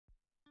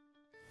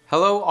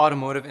Hello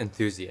automotive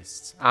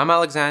enthusiasts, I'm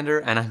Alexander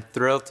and I'm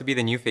thrilled to be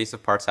the new face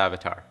of Parts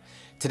Avatar.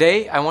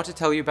 Today I want to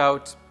tell you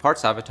about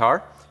Parts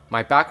Avatar,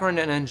 my background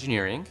in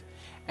engineering,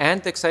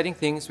 and the exciting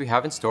things we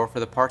have in store for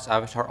the Parts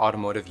Avatar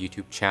Automotive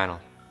YouTube channel.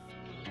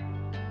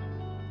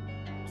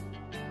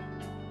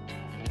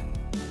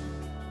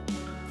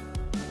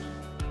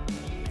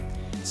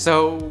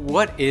 So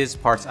what is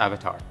Parts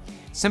Avatar?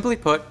 Simply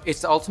put, it's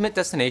the ultimate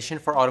destination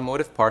for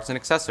automotive parts and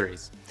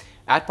accessories.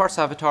 At Parts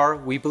Avatar,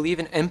 we believe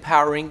in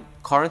empowering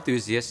car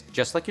enthusiasts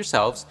just like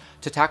yourselves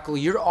to tackle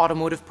your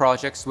automotive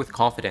projects with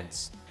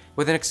confidence.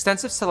 With an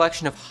extensive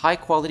selection of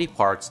high-quality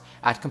parts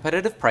at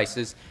competitive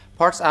prices,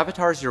 Parts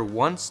Avatar is your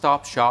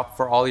one-stop shop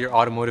for all your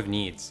automotive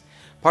needs.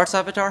 Parts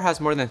Avatar has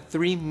more than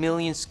 3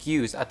 million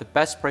SKUs at the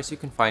best price you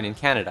can find in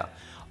Canada,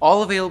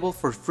 all available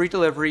for free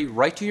delivery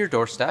right to your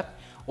doorstep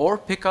or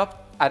pick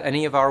up at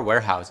any of our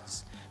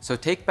warehouses. So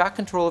take back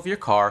control of your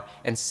car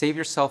and save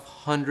yourself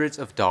hundreds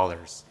of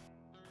dollars.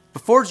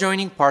 Before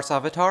joining Parts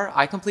Avatar,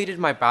 I completed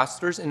my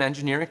Bachelor's in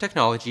Engineering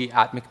Technology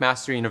at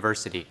McMaster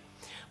University.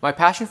 My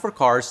passion for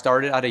cars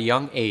started at a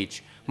young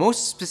age,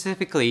 most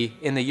specifically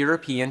in the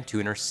European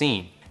tuner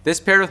scene. This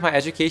paired with my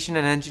education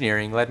in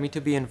engineering led me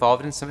to be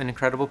involved in some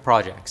incredible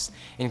projects,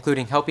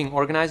 including helping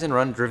organize and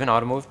run Driven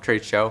Automotive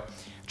Trade Show,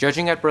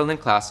 judging at Berlin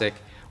Classic,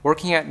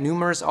 working at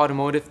numerous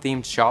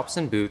automotive-themed shops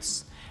and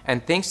booths,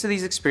 and thanks to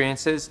these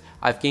experiences,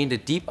 I've gained a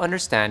deep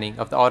understanding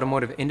of the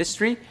automotive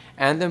industry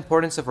and the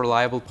importance of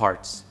reliable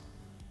parts.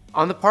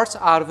 On the Parts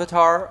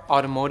Avatar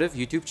Automotive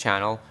YouTube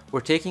channel,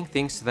 we're taking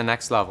things to the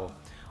next level.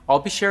 I'll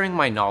be sharing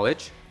my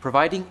knowledge,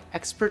 providing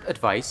expert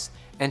advice,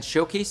 and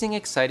showcasing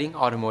exciting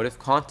automotive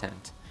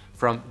content,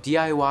 from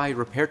DIY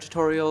repair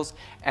tutorials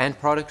and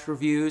product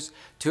reviews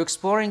to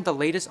exploring the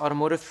latest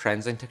automotive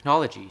trends and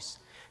technologies.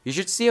 You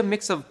should see a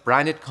mix of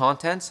branded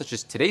content such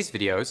as today's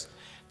videos,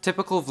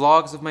 typical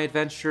vlogs of my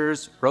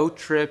adventures, road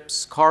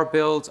trips, car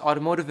builds,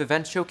 automotive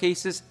event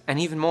showcases, and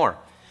even more.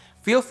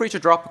 Feel free to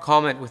drop a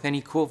comment with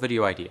any cool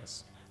video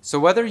ideas. So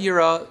whether you're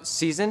a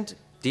seasoned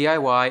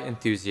DIY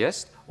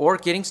enthusiast or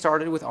getting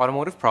started with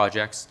automotive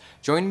projects,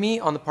 join me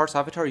on the Parts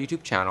Avatar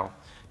YouTube channel.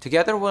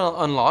 Together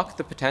we'll unlock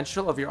the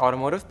potential of your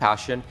automotive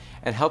passion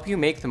and help you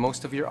make the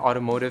most of your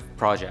automotive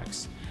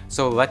projects.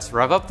 So let's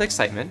rev up the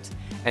excitement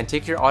and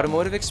take your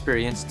automotive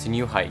experience to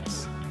new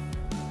heights.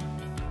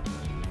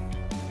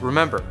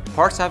 Remember,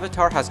 Parts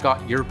Avatar has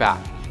got your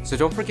back. So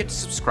don't forget to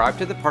subscribe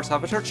to the Parts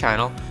Avatar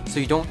channel so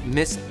you don't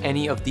miss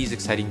any of these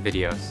exciting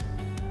videos.